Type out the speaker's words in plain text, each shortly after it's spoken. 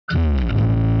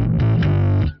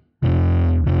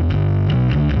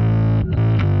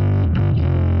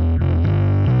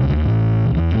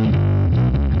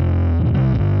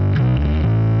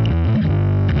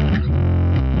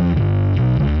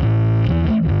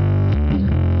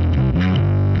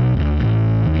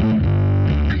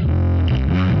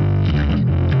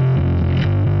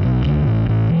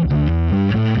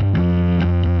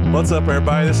What's up,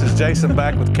 everybody? This is Jason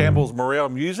back with Campbell's Morel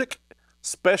Music,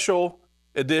 special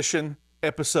edition,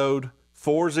 episode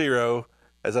 40.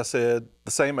 As I said, the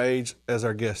same age as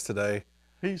our guest today.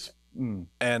 If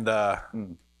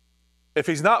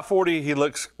he's not 40, he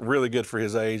looks really good for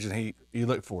his age, and you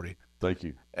look 40. Thank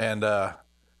you. And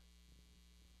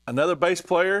another bass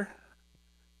player.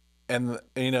 And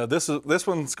this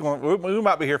one's going. We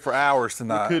might be here for hours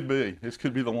tonight. It could be. This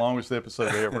could be the longest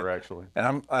episode ever, actually.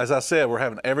 And as I said, we're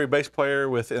having every bass player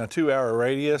within a 2-hour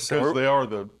radius. Because they are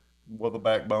the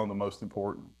backbone, the most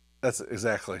important. That's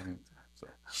exactly. So,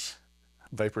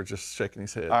 Vapor just shaking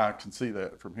his head. I can see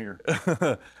that from here.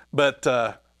 But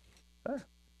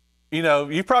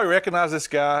you probably recognize this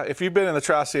guy if you've been in the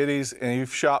Tri-Cities and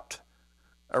you've shopped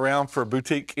around for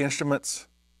boutique instruments,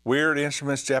 weird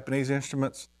instruments, Japanese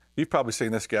instruments. You've probably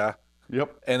seen this guy.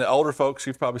 Yep. And the older folks,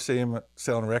 you've probably seen him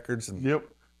selling records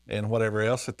and whatever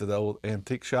else at the old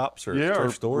antique shops or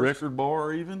thrift stores. Record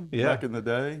bar even back in the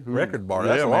day. Record bar.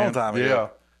 That's a long time ago. Yeah.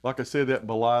 Like I said, that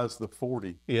belies the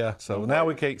 40. Yeah. So now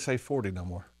we can't say 40 no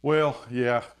more. Well,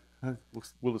 yeah.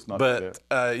 We'll just not do that.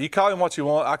 But you call him what you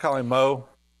want. I call him Mo.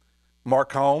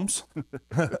 Mark Holmes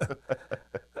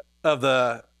of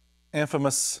the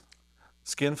infamous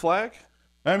Skin Flag.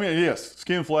 I mean, yes,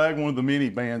 Skin Flag, one of the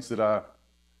many bands that I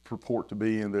purport to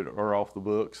be in that are off the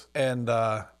books. And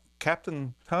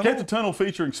Captain Tunnel? Captain Tunnel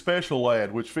featuring Special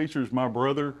Lad, which features my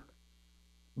brother,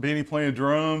 Benny playing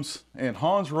drums, and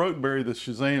Hans Roteberry, the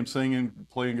Shazam singing,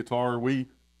 playing guitar. We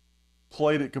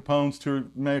played at Capone's tour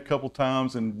a couple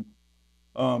times and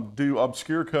do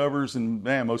obscure covers and,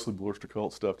 mostly Bluster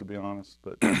Cult stuff, to be honest,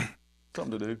 but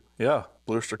something to do. Yeah,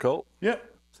 Bluster Cult.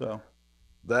 Yep. So,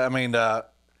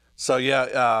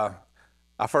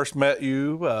 I first met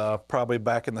you probably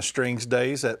back in the Strings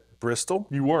days at Bristol.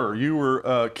 You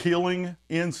were killing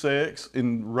insects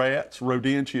and rats,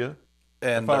 rodentia,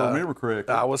 and if I remember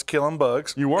correctly. I was killing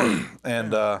bugs. You were.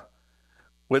 And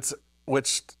which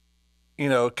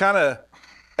kind of,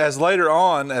 as later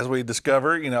on, as we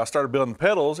discover, I started building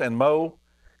pedals, and Mo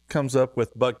comes up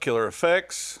with bug killer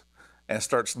effects and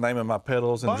starts naming my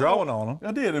pedals and drawing on them.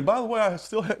 I did. And by the way, I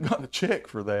still haven't gotten a check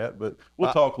for that, but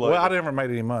we'll talk later. Well, I never made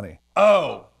any money.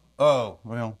 Oh,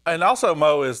 well. And also,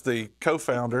 Mo is the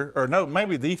co-founder, or no,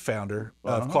 maybe the founder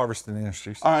of Clarkston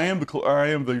Industries. I am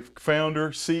the founder,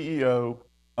 CEO,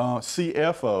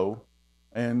 CFO,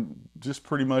 and just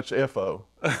pretty much FO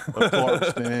of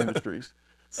Clarkston Industries.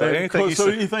 So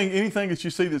anything that you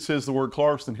see that says the word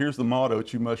Clarkston, here's the motto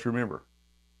that you must remember.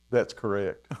 That's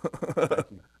correct. Thank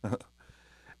you.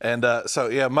 And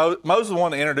Mo's the one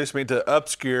that introduced me to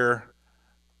obscure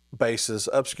basses,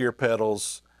 obscure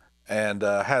pedals, and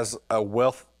has a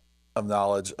wealth of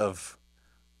knowledge of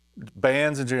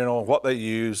bands in general, what they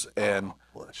use, and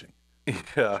blushing.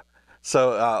 Yeah.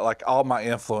 So all my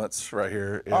influence right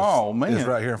here is, is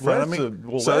right here in front of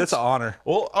me. So it's an honor.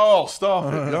 Well,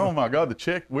 stop it. Oh my God, the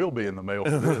check will be in the mail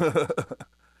for this.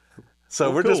 So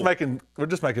we're just making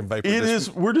vapor.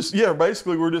 We're just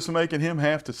making him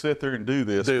have to sit there and do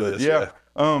this.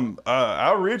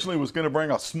 I originally was going to bring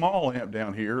a small amp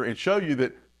down here and show you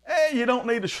that, you don't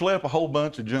need to schlep a whole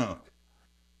bunch of junk.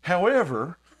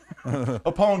 However,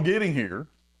 upon getting here,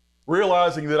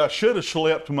 realizing that I should have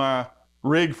schlepped my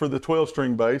rig for the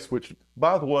 12-string bass, which,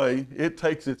 by the way, it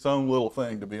takes its own little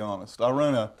thing, to be honest. I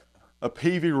run a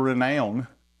PV Renown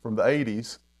from the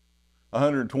 80s.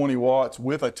 120 watts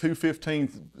with a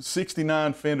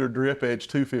 69 Fender drip edge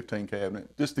 215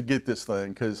 cabinet just to get this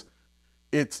thing, because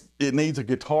it needs a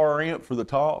guitar amp for the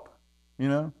top,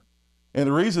 And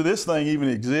the reason this thing even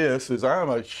exists is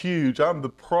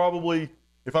probably,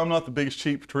 if I'm not the biggest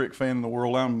Cheap Trick fan in the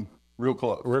world, I'm real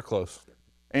close. Real close.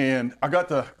 And I got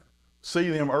to see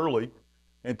them early,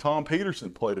 and Tom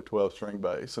Peterson played a 12-string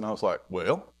bass, and I was like,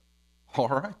 well, all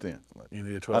right then. You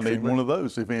need a 12-string I need one of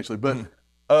those eventually, but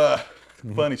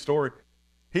funny story.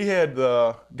 He had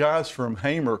guys from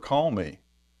Hamer call me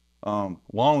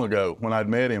long ago when I'd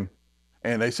met him,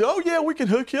 and they said, "Oh yeah, we can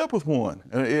hook you up with one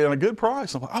and a good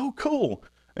price." I'm like, "Oh cool,"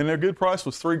 and their good price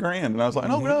was $3,000, and I was like,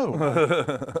 "Oh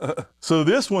no." So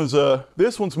this one's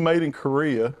made in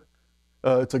Korea.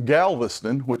 It's a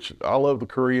Galveston, which I love the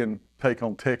Korean take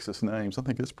on Texas names. I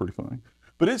think it's pretty funny,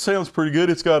 but it sounds pretty good.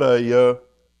 It's got a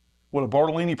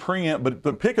Bartolini preamp, but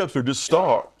the pickups are just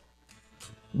stock.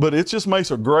 But it just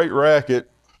makes a great racket,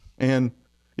 and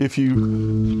if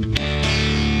you,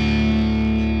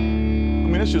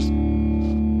 it's just,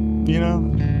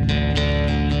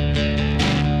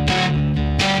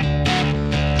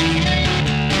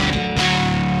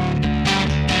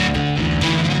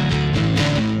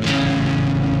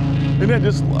 And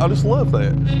I just love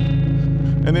that.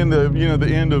 And then the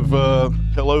end of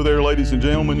hello there, ladies and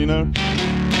gentlemen,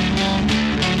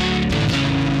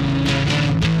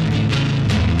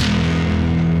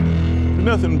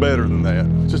 Nothing better than that.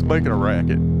 Just making a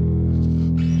racket.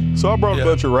 So I brought a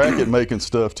bunch of racket making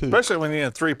stuff too. Especially when you're in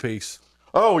a 3-piece.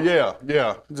 Oh yeah.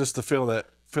 Just to feel that.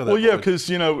 Well, yeah,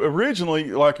 because originally,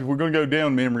 like if we're going to go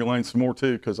down memory lane some more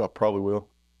too, because I probably will,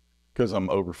 because I'm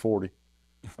over 40.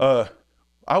 I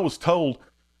was told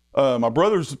my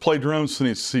brother's played drums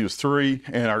since he was 3,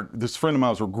 and this friend of mine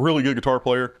was a really good guitar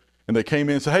player, and they came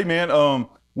in and said, "Hey man,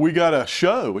 we got a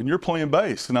show and you're playing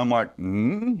bass," and I'm like,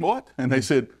 "What?" And they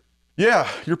said, "Yeah,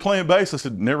 you're playing bass." I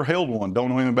said, "Never held one, don't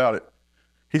know anything about it."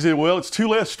 He said, "Well, it's 2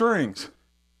 less strings."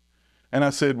 And I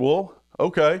said, "Well,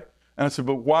 okay." And I said,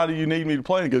 "But why do you need me to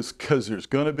play?" And he goes, "Because there's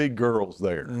going to be girls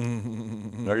there."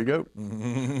 There you go.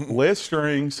 Less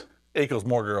strings equals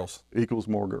more girls. Equals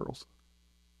more girls.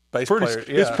 Bass player,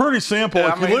 yeah. It's pretty simple.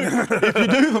 Yeah, if you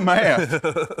do the math,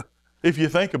 if you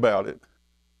think about it.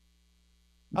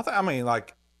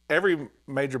 Like every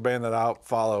major band that I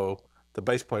follow, the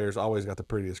bass players always got the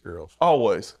prettiest girls.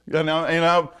 Always. And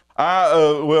and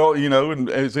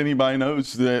as anybody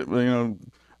knows that,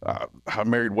 I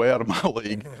married way out of my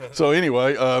league. So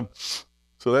anyway,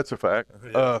 so that's a fact.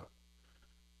 Yeah.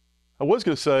 I was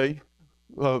going to say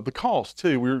the cost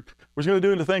too. We're going to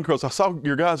do the thing because I saw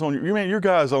your guys on your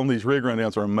guys on these rig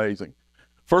rundowns are amazing.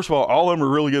 First of all of them are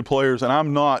really good players, and I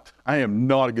am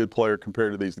not a good player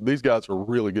compared to these. These guys are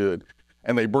really good,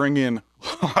 and they bring in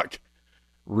like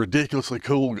ridiculously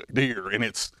cool gear, and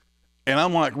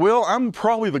I'm like, well, I'm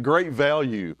probably the great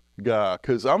value guy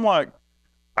because I'm like,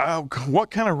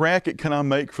 what kind of racket can I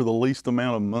make for the least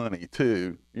amount of money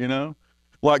too?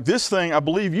 Like this thing, I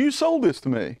believe you sold this to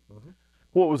me.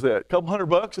 What was that? A couple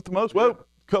 $100 at the most? Well, a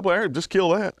couple hours, just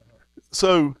kill that.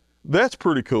 So that's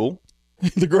pretty cool.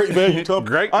 The great value.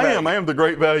 I am the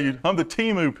great value. I'm the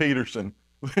Timu Peterson.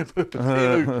 What's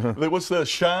the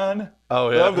shine? Oh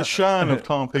yeah. I have the shine of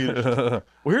Tom Peterson.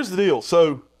 Well, here's the deal.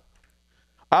 So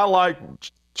I like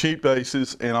cheap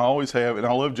basses, and I always have, and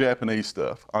I love Japanese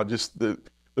stuff.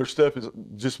 Their stuff is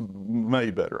just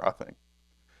made better, I think.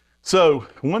 So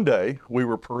one day we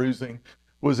were perusing,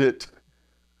 was it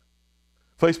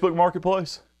Facebook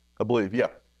Marketplace? I believe, yeah.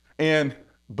 And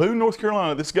Boone, North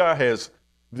Carolina, this guy has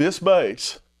this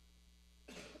bass,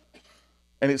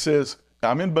 and it says,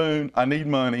 "I'm in Boone, I need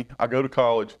money, I go to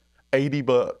college,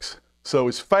 $80. So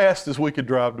as fast as we could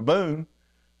drive to Boone,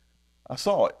 I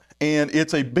saw it. And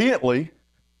it's a Bentley,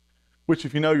 which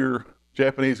if you know your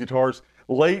Japanese guitars,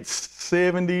 late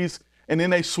 70s, and then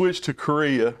they switched to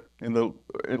Korea in the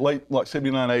late, like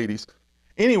 79, 80s.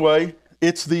 Anyway,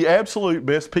 it's the absolute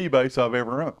best P bass I've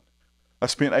ever owned. I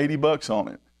spent $80 on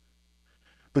it.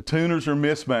 The tuners are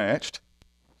mismatched.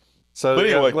 So but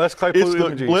anyway, Les Claypool it's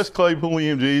EMGs. the Les Claypool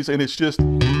EMGs, and it's just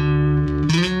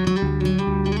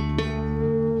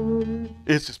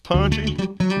punchy.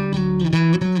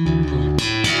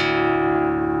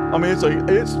 I mean,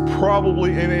 it's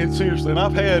probably, and it's seriously, and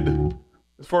I've had,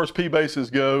 as far as P basses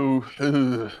go,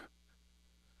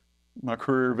 my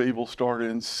career of evil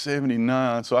started in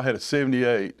 79, so I had a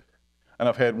 78, and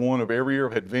I've had one of every year.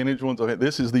 I've had vintage ones.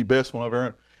 This is the best one I've ever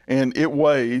had, and it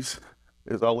weighs,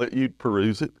 as I'll let you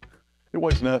peruse it, it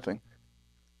weighs nothing,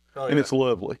 and it's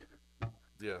lovely.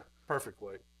 Yeah, perfect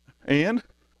weight. And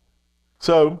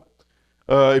so,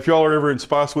 if y'all are ever in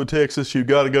Spicewood, Texas, you've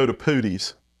got to go to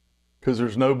Pootie's, because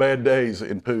there's no bad days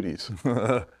in Pootie's.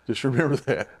 Just remember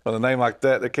that. Well, a name like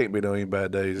that, there can't be no any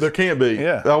bad days. There can't be.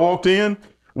 Yeah. I walked in.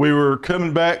 We were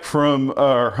coming back from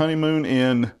our honeymoon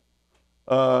in,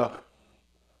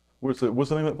 what's the name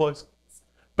of that place?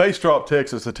 Bastrop,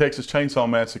 Texas, the Texas Chainsaw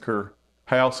Massacre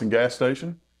house and gas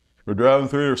station. We're driving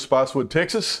through Spicewood,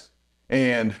 Texas,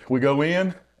 and we go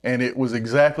in, and it was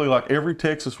exactly like every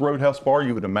Texas Roadhouse bar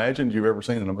you would imagine you've ever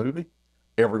seen in a movie.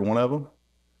 Every one of them.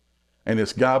 And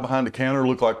this guy behind the counter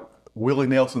looked like Willie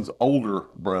Nelson's older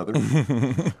brother.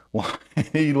 Well,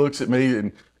 he looks at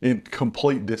me in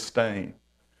complete disdain.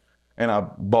 And I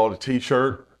bought a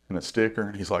T-shirt and a sticker,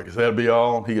 and he's like, "Is that be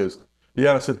all?" And he goes, "Yeah."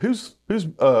 And I said, "Who's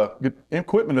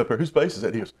equipment up there? Whose bass is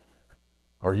that?" He goes,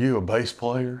 "Are you a bass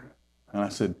player?" And I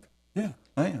said, "Yeah,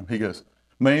 I am." He goes,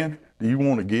 "Man, do you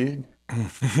want a gig?"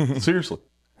 Seriously.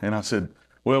 And I said,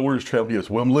 "Well, we're just traveling." He goes,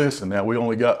 "Well, listen now, we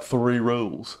only got 3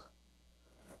 rules.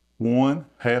 1,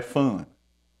 have fun.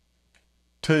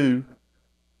 2,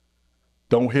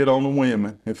 don't hit on the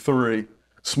women. And 3,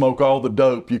 smoke all the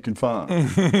dope you can find."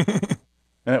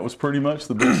 And that was pretty much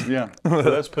the best. Yeah, so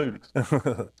that's Pootie's.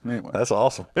 Anyway, That's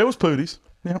awesome. it was Pootie's.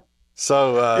 Yeah.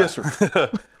 So Yes, sir.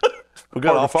 we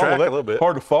got off track a little bit.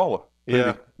 Hard to follow.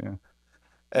 Yeah. Yeah.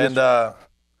 And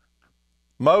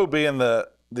Mo being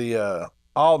the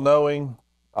all-knowing,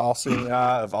 all-seeing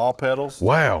eye of all pedals.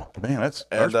 Wow, man, that's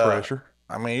pressure.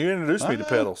 I mean, you introduced me to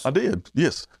pedals. I did,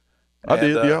 yes. I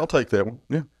did, yeah, I'll take that one,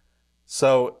 yeah.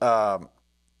 So,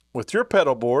 with your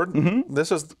pedal board,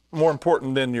 this is more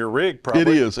important than your rig, probably. It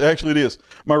is, actually it is.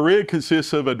 My rig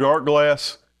consists of a dark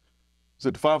glass, is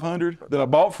it the 500? That I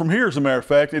bought from here, as a matter of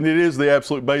fact, and it is the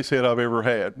absolute bass head I've ever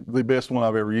had, the best one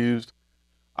I've ever used.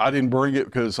 I didn't bring it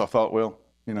because I thought, well,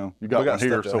 you know, you got one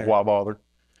here, so why bother?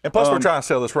 And plus, we're trying to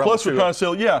sell this rumble. Plus, we're trying to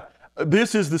sell, yeah.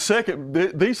 This is the second,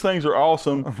 these things are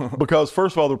awesome because,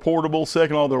 first of all, they're portable.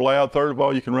 Second of all, they're loud. Third of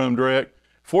all, you can run them direct.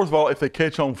 Fourth of all, if they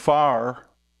catch on fire,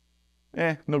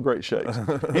 no great shakes.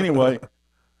 Anyway,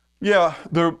 yeah,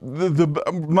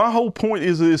 my whole point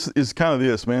is kind of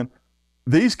this, man.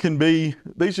 These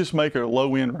just make a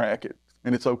low-end racket,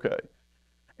 and it's okay.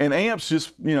 And amps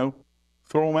just, you know,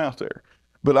 throw them out there.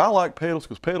 But I like pedals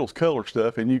because pedals color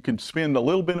stuff, and you can spend a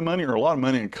little bit of money or a lot of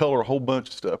money and color a whole bunch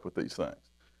of stuff with these things.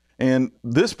 And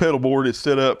this pedal board is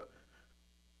set up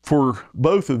for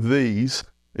both of these.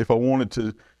 If I wanted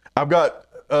to, I've got,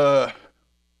 I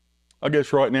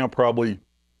guess right now probably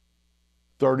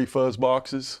 30 fuzz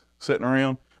boxes sitting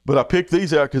around. But I picked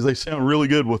these out because they sound really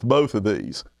good with both of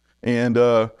these. And,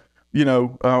 you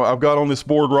know, I've got on this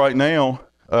board right now,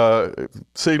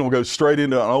 signal goes straight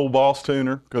into an old Boss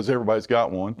tuner because everybody's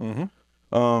got one.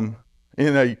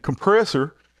 In a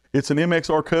compressor, it's an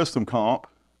MXR custom comp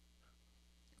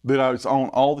that I was on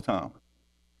all the time,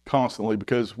 constantly,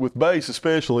 because with bass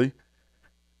especially,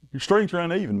 your strings are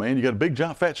uneven, man. You got a big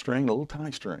giant fat string, a little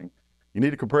tiny string. You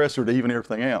need a compressor to even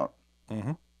everything out.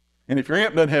 And if your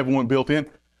amp doesn't have one built in,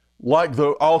 like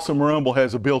the awesome Rumble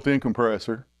has a built-in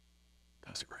compressor,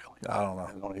 does it really? I don't know.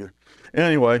 I don't either.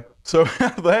 Anyway, so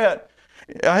out of that,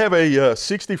 I have a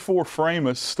 64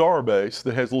 Framus Star bass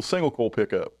that has a little single coil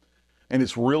pickup, and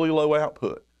it's really low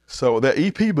output. So that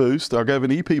EP boost, I'll give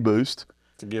an EP boost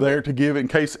to give it in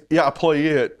case, I play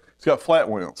it. It's got flat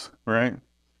winds, right?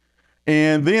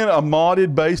 And then a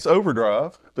modded bass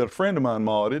overdrive that a friend of mine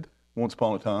modded once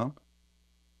upon a time.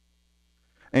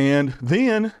 And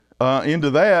then into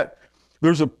that,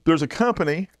 there's a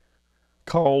company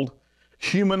called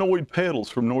Humanoid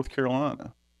Pedals from North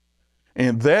Carolina.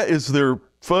 And that is their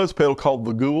fuzz pedal called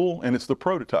the Ghoul, and it's the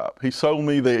prototype. He sold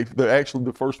me actually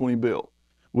the first one he built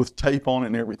with tape on it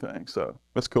and everything. So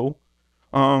that's cool.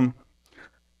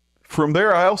 From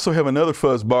there, I also have another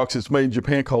fuzz box. It's made in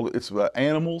Japan called, it's the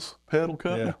Animals Pedal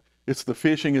Company. Yeah. It's the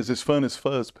Fishing is as Fun as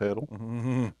Fuzz pedal.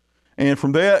 And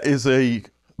from that is the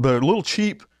little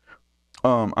cheap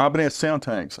Ibanez sound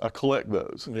tanks. I collect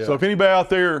those. Yeah. So if anybody out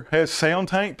there has sound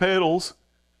tank pedals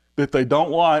that they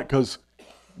don't like because,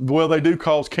 well, they do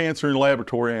cause cancer in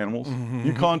laboratory animals,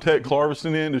 you contact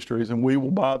Clarveston Industries and we will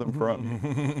buy them from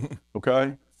you.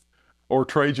 Okay? Or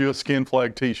trade you a Skin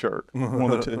Flag t-shirt.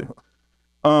 One of the two.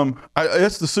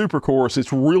 That's the Super Chorus.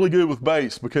 It's really good with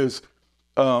bass because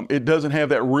it doesn't have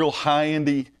that real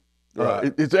high-endy,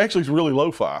 it's actually really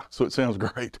lo-fi, so it sounds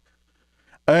great.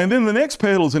 And then the next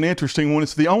pedal is an interesting one.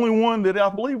 It's the only one that I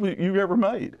believe you've ever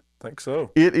made. I think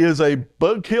so. It is a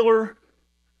Bug Killer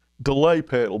delay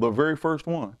pedal, the very first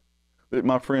one that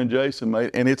my friend Jason made,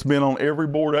 and it's been on every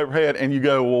board I ever had. And you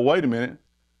go, well, wait a minute,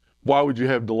 why would you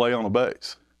have delay on a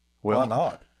bass? Well, why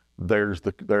not? There's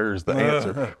the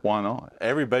answer. Why not?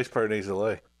 Every bass player needs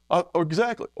delay.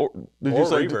 Exactly. Or did you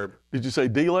say reverb? Did you say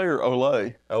delay or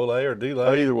olay? Olay or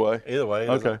delay? Either way. Either way.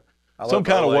 Okay. Some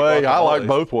kind of way. I like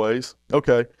both ways.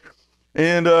 Okay.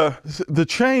 And the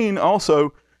chain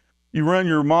also, you run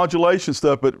your modulation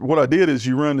stuff, but what I did is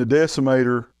you run the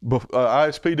decimator,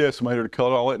 ISP decimator to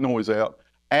cut all that noise out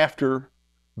after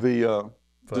the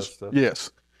stuff.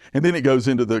 Yes. And then it goes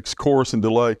into the chorus and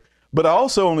delay. But I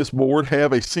also on this board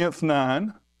have a Synth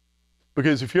 9,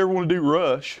 because if you ever want to do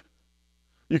Rush,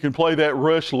 you can play that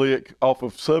Rush lick off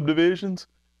of Subdivisions.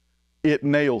 It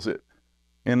nails it.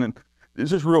 And then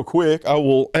it's just real quick. I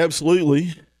will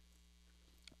absolutely,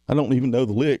 I don't even know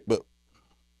the lick, but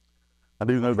I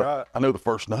do know I know the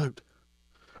first note.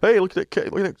 Hey, look at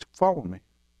that, look at that following me.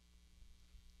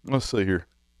 Let's see here.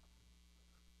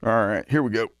 All right, here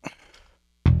we go.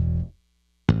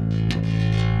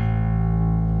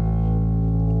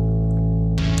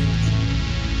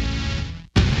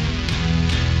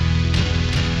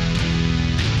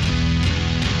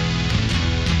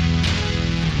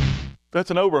 That's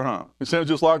an overhum. It sounds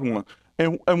just like one.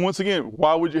 And once again,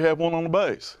 why would you have one on the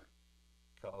bass?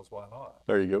 Because why not?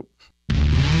 There you go.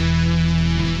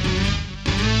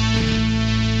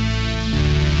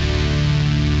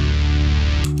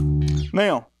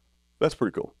 Now, that's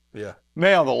pretty cool. Yeah.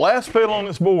 Now, the last pedal on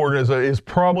this board is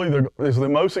probably the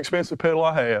most expensive pedal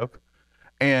I have,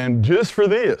 And just for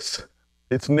this,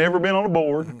 it's never been on a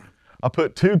board. I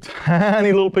put 2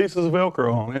 tiny little pieces of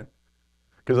Velcro on it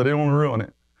because I didn't want to ruin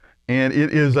it. And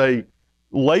it is a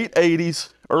late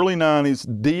 80s, early 90s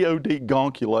DOD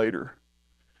gonculator.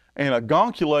 And a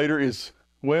gonculator is,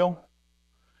 well,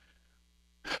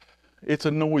 it's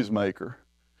a noisemaker.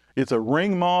 It's a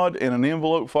ring mod and an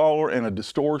envelope follower and a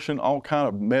distortion all kind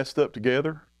of messed up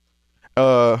together.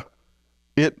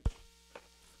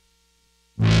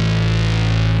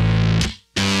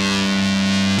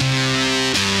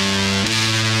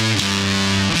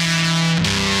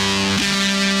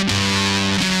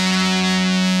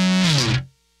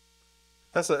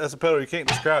 That's a pedal you can't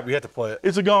describe. You have to play it.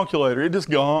 It's a gonculator. It just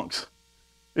gonks.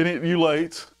 And it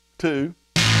ulates too.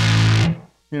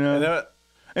 You know?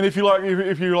 And if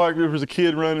there's a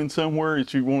kid running somewhere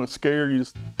that you want to scare, you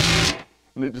just,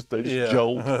 and they just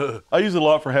jolt. I use it a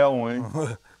lot for Halloween.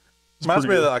 Reminds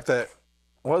me of like that,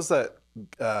 what was that,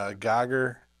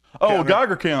 Geiger? Oh, counter? A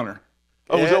Geiger counter.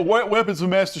 Oh, Yeah. was that weapons of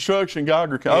mass destruction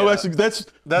Geiger counter? Yeah. Oh, that's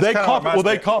they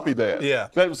copied that. Yeah.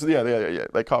 That was yeah.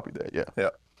 They copied that. Yeah. Yeah.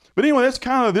 But anyway, that's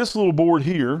kind of this little board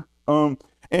here. And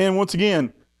once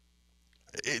again,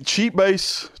 cheap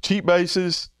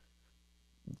bases,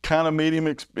 kind of medium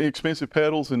expensive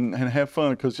pedals, and have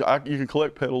fun because you can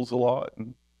collect pedals a lot,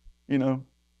 and you know,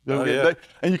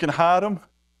 and you can hide them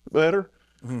better.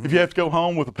 Mm-hmm. If you have to go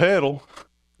home with a pedal,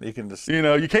 you can just, you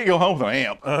know, you can't go home with an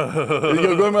amp.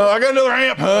 You go, I got another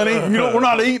amp, honey. We're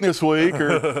not eating this week,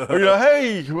 or you know,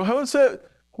 hey, what's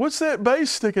that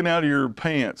bass sticking out of your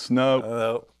pants?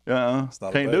 No.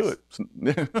 Can't do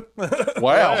it.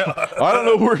 Wow. I don't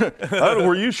know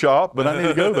where you shop, but I need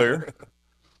to go there.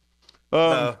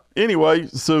 Anyway,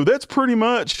 so that's pretty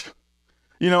much,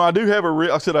 you know, I do have a rig.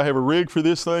 I said I have a rig for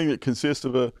this thing that consists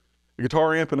of a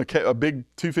guitar amp and a big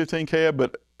 215 cab,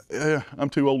 but I'm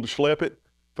too old to schlep it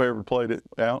if I ever played it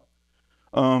out.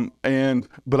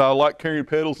 But I like carrying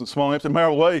pedals and small amps. And by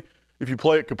the way, if you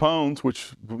play at Capone's,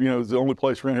 which, you know, is the only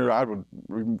place around here I would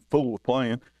be full with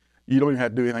playing, you don't even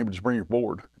have to do anything but just bring your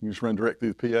board. You just run direct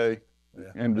through the PA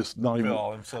and just not even.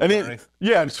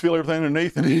 Just feel everything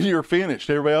underneath, and then you're finished.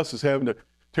 Everybody else is having to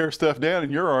tear stuff down,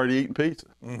 and you're already eating pizza,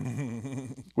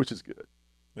 which is good.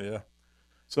 Yeah.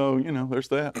 So, you know, there's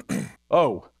that.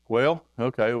 Oh, well,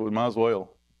 okay, we might as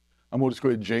well. I'm going to just go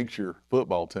ahead and jinx your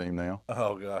football team now.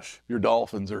 Oh, gosh. Your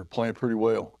Dolphins are playing pretty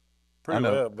well. Pretty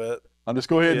well, but. I'll just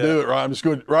go ahead and do it, right? I'm just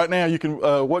going right now. You can.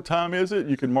 What time is it?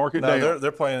 You can mark it down.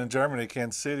 They're playing in Germany,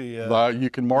 Kansas City. You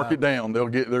can mark it down. They're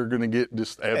going to get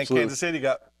just absolutely. And Kansas City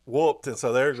got whooped, and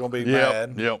so they're going to be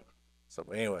mad. Yep. So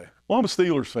anyway. Well, I'm a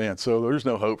Steelers fan, so there's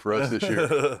no hope for us this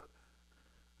year.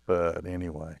 But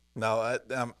anyway. No,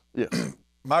 yes.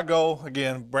 My goal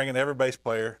again, bringing every bass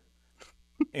player,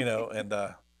 you know, and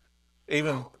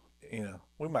even, you know,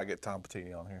 we might get Tom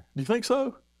Petiti on here. Do you think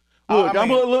so? Look,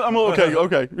 I'm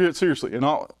okay. Yeah, seriously, and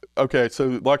so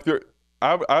like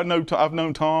I've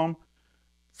known Tom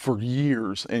for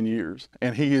years and years,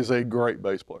 and he is a great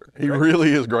bass player. He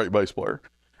really is a great bass player,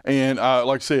 and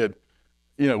like I said,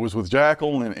 you know, was with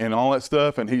Jackal and all that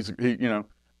stuff, and he you know,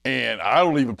 and I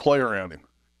don't even play around him.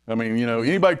 I mean, you know,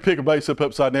 anybody can pick a bass up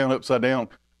upside down,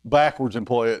 backwards and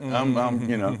play it. I'm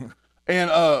you know,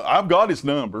 and I've got his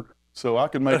number, so I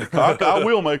can make I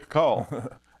will make a call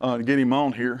to get him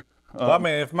on here. Well, I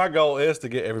mean, if my goal is to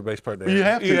get every bass player there, you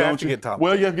have to get Tom.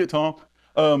 Well, you have to get Tom.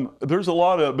 There's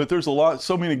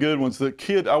so many good ones. The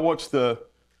kid I watched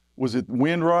was it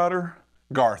Wind Rider?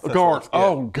 Garth.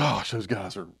 Oh gosh, those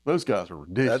guys are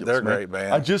ridiculous. They're great,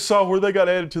 man. I just saw where they got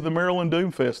added to the Maryland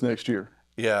Doomfest next year.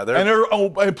 Yeah,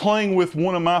 they're playing with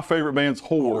one of my favorite bands,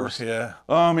 Horse. Yeah.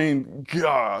 I mean,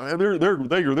 God, they're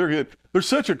good. There's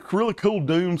such a really cool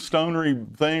doom stonery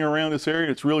thing around this area.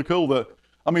 It's really cool.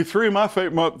 Three of my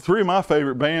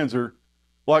favorite bands are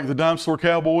like the Dime Store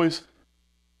Cowboys,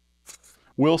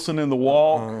 Wilson and the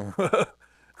Walk,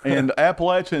 and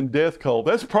Appalachia and Death Cult.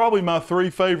 That's probably my 3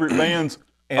 favorite bands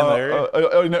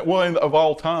of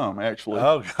all time, actually.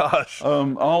 Oh gosh.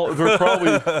 They're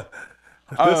probably.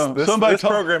 This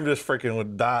program just freaking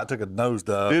would die. It took a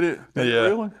nosedive. Did it?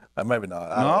 Really? Maybe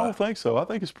not. I don't think so. I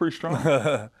think it's pretty strong.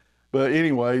 But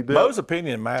anyway, Mo's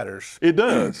opinion matters. It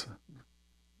does.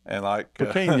 And like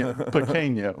Pequeño.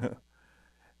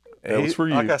 That was for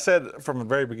you. Like I said from the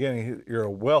very beginning, you're a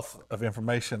wealth of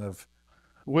information of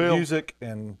music,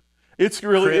 and it's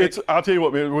really I'll tell you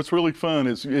what, man, what's really fun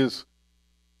is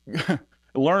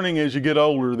learning as you get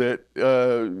older that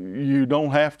you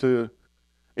don't have to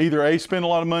either spend a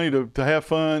lot of money to have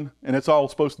fun, and it's all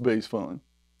it's supposed to be is fun.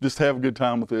 Just have a good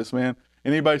time with this, man.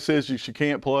 And anybody says you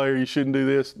can't play or you shouldn't do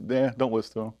this, don't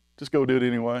listen to them. Just go do it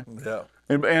anyway. Yeah.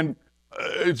 And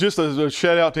just a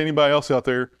shout out to anybody else out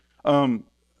there.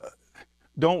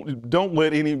 Don't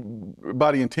let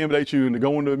anybody intimidate you into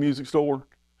going to a music store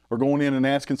or going in and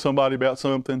asking somebody about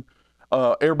something.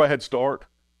 Everybody had to start.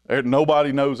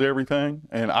 Nobody knows everything,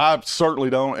 and I certainly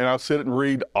don't. And I sit and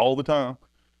read all the time.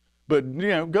 But you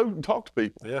know, go talk to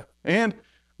people. Yeah. And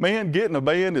man, get in a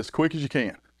band as quick as you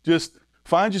can. Just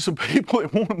find you some people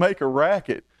that want to make a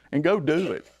racket and go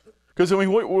do it. Because I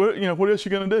mean, what else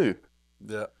you gonna do?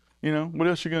 Yeah. You know, what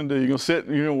else you gonna do? You gonna sit?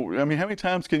 You know, I mean, how many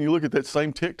times can you look at that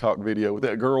same TikTok video with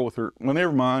that girl with her? Well,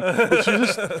 never mind. But you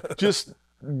just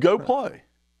go play.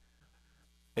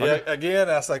 Yeah. Again,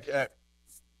 that's like,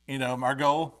 you know, my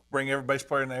goal: bring every bass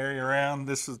player in the area around.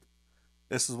 This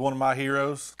is one of my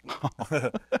heroes,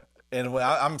 and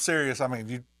I'm serious. I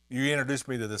mean, you introduced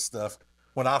me to this stuff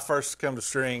when I first come to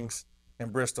strings in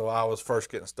Bristol. I was first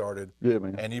getting started. Yeah,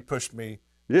 man. And you pushed me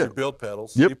Yeah. to build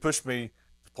pedals. Yep. You pushed me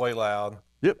to play loud.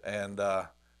 Yep. And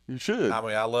You should. I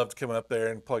mean, I loved coming up there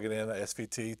and plugging in the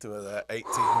SVT to the 18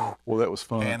 Well, that was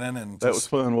fun. Cannon and That was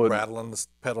fun, wasn't it? rattling the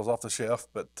pedals off the shelf.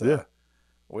 But Yeah.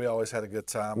 we always had a good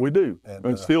time. We do,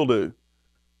 And, still do.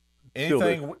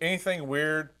 anything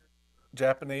weird,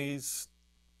 Japanese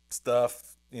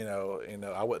stuff, you know,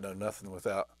 I wouldn't know nothing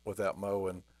without Mo.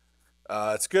 And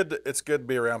it's good to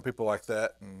be around people like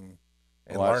that and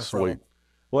Well, learn that's from sweet. them.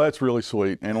 Well, that's really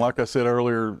sweet. And like I said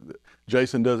earlier,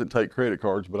 Jason doesn't take credit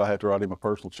cards, but I have to write him a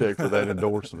personal check for that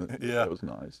endorsement. Yeah. That was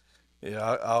nice. Yeah,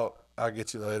 I'll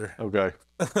get you later. Okay.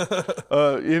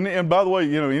 And by the way,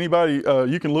 you know, anybody,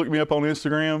 you can look me up on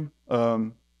Instagram.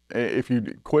 If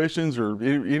you questions or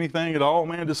anything at all,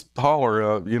 man, just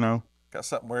holler. You know, Got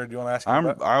something weird you want to ask me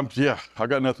about? yeah, I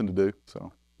got nothing to do.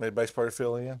 So Need a bass player to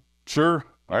fill in? sure,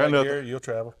 I got Right nothing. here, you'll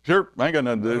travel. Sure, I ain't got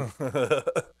nothing to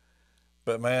do.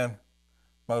 But man,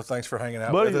 Mo, thanks for hanging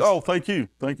out Buddy, with us. oh, thank you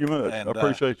much. And, I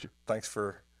appreciate you. Thanks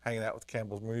for hanging out with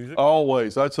Campbell's Music.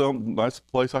 Always. That's the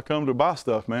place I come to buy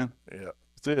stuff, man. Yeah,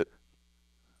 That's it.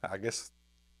 I guess,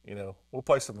 you know, we'll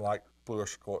play something like Blue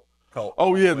Oyster Cult.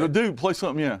 Oh yeah, dude, play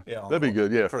something. Yeah, Yeah, that'd be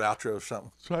good. Yeah, for the outro or something.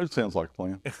 that sounds like a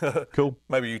plan. Cool.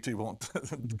 Maybe YouTube won't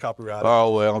copyright it.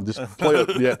 Oh well, just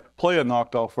play a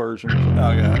knocked off version.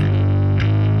 Oh, yeah.